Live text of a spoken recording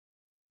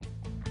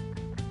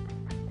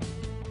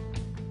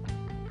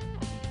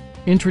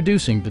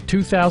Introducing the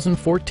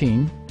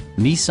 2014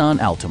 Nissan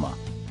Altima.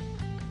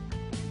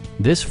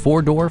 This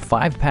four-door,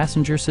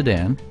 five-passenger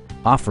sedan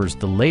offers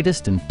the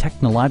latest in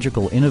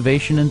technological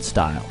innovation and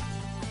style.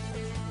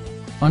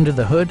 Under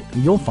the hood,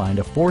 you'll find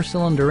a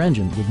four-cylinder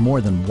engine with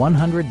more than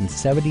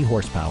 170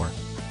 horsepower,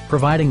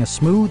 providing a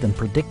smooth and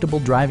predictable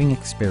driving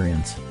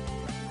experience.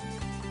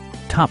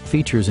 Top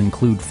features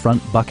include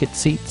front bucket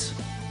seats,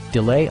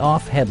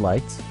 delay-off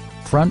headlights,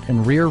 front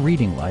and rear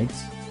reading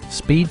lights,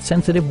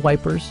 speed-sensitive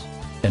wipers,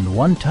 and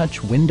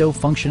one-touch window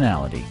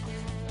functionality.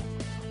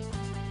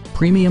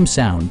 Premium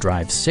sound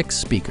drives 6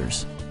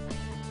 speakers,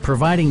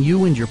 providing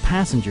you and your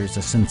passengers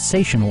a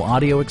sensational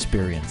audio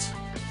experience.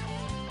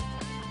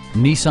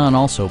 Nissan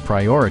also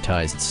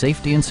prioritized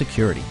safety and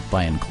security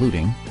by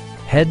including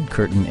head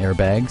curtain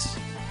airbags,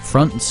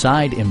 front and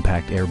side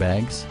impact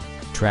airbags,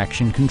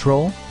 traction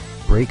control,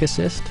 brake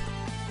assist,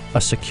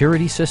 a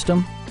security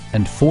system,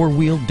 and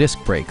four-wheel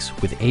disc brakes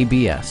with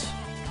ABS.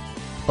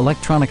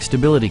 Electronic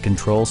stability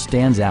control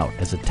stands out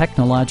as a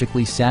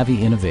technologically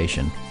savvy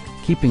innovation,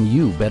 keeping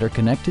you better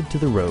connected to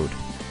the road.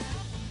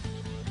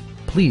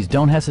 Please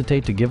don't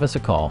hesitate to give us a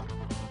call.